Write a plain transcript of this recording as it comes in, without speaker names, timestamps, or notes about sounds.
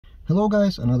Hello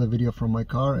guys, another video from my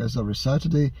car as every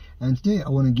Saturday, and today I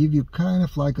want to give you kind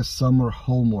of like a summer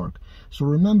homework. So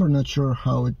remember, not sure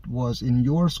how it was in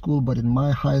your school, but in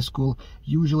my high school,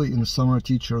 usually in summer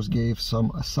teachers gave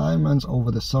some assignments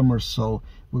over the summer so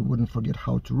we wouldn't forget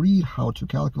how to read, how to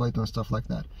calculate and stuff like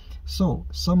that. So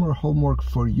summer homework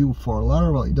for you for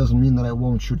Laravel. It doesn't mean that I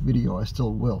won't shoot video, I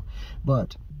still will.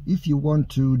 But if you want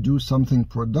to do something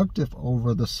productive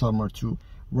over the summer to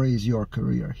raise your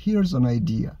career, here's an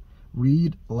idea.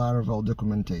 Read Laravel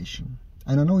documentation.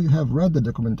 And I know you have read the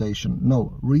documentation.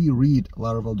 No, reread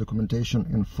Laravel documentation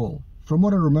in full. From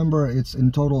what I remember, it's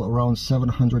in total around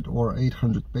 700 or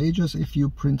 800 pages if you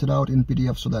print it out in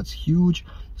PDF, so that's huge.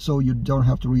 So you don't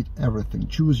have to read everything.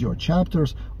 Choose your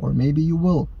chapters, or maybe you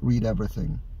will read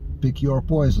everything. Pick your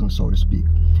poison, so to speak.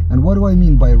 And what do I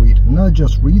mean by read? Not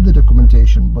just read the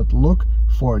documentation, but look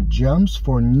for gems,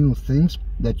 for new things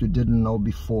that you didn't know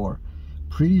before.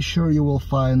 Pretty sure you will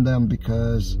find them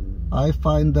because I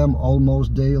find them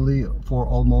almost daily for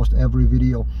almost every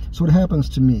video. So it happens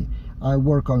to me. I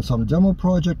work on some demo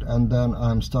project and then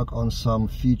I'm stuck on some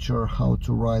feature, how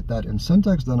to write that in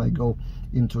syntax. Then I go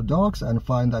into docs and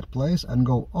find that place and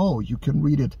go, oh, you can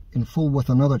read it in full with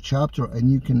another chapter and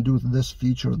you can do this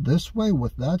feature this way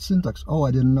with that syntax. Oh,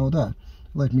 I didn't know that.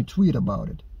 Let me tweet about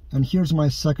it. And here's my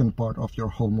second part of your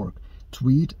homework.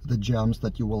 Tweet the gems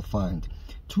that you will find.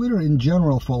 Twitter in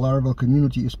general for Laravel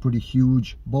community is pretty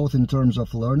huge, both in terms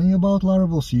of learning about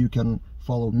Laravel, so you can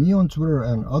follow me on Twitter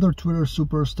and other Twitter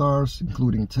superstars,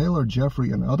 including Taylor, Jeffrey,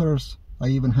 and others. I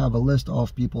even have a list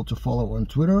of people to follow on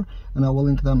Twitter, and I will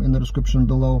link them in the description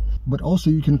below. But also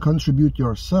you can contribute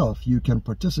yourself, you can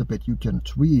participate, you can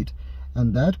tweet,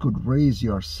 and that could raise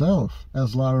yourself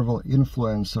as Laravel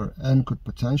influencer and could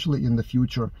potentially in the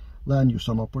future land you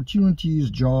some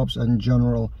opportunities, jobs, and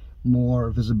general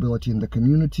more visibility in the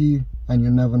community, and you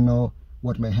never know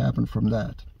what may happen from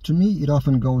that. To me, it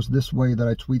often goes this way, that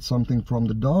I tweet something from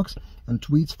the docs, and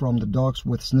tweets from the docs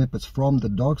with snippets from the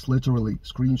docs, literally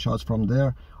screenshots from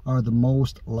there, are the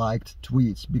most liked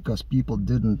tweets because people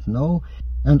didn't know.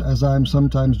 And as I'm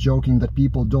sometimes joking that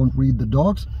people don't read the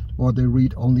docs, or they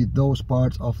read only those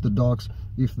parts of the docs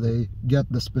if they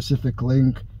get the specific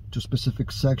link to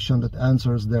specific section that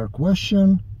answers their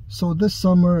question. So this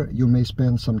summer you may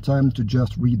spend some time to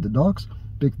just read the docs,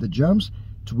 pick the gems,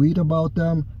 tweet about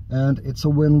them, and it's a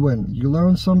win-win. You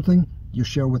learn something, you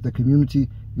share with the community,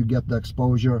 you get the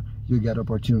exposure, you get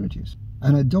opportunities.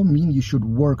 And I don't mean you should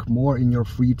work more in your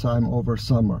free time over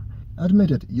summer.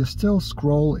 Admit it, you still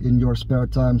scroll in your spare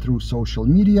time through social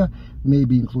media,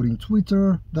 maybe including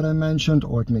Twitter that I mentioned,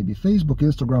 or it may be Facebook,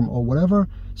 Instagram, or whatever.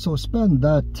 So spend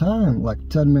that time, like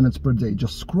 10 minutes per day,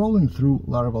 just scrolling through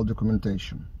Laravel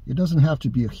documentation. It doesn't have to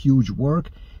be a huge work.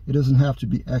 It doesn't have to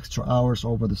be extra hours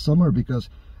over the summer because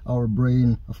our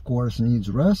brain, of course,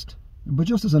 needs rest. But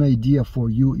just as an idea for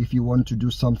you, if you want to do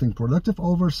something productive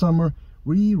over summer,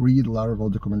 reread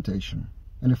Laravel documentation.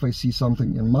 And if I see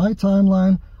something in my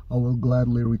timeline, I will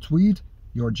gladly retweet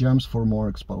your gems for more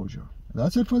exposure.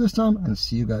 That's it for this time, and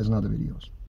see you guys in other videos.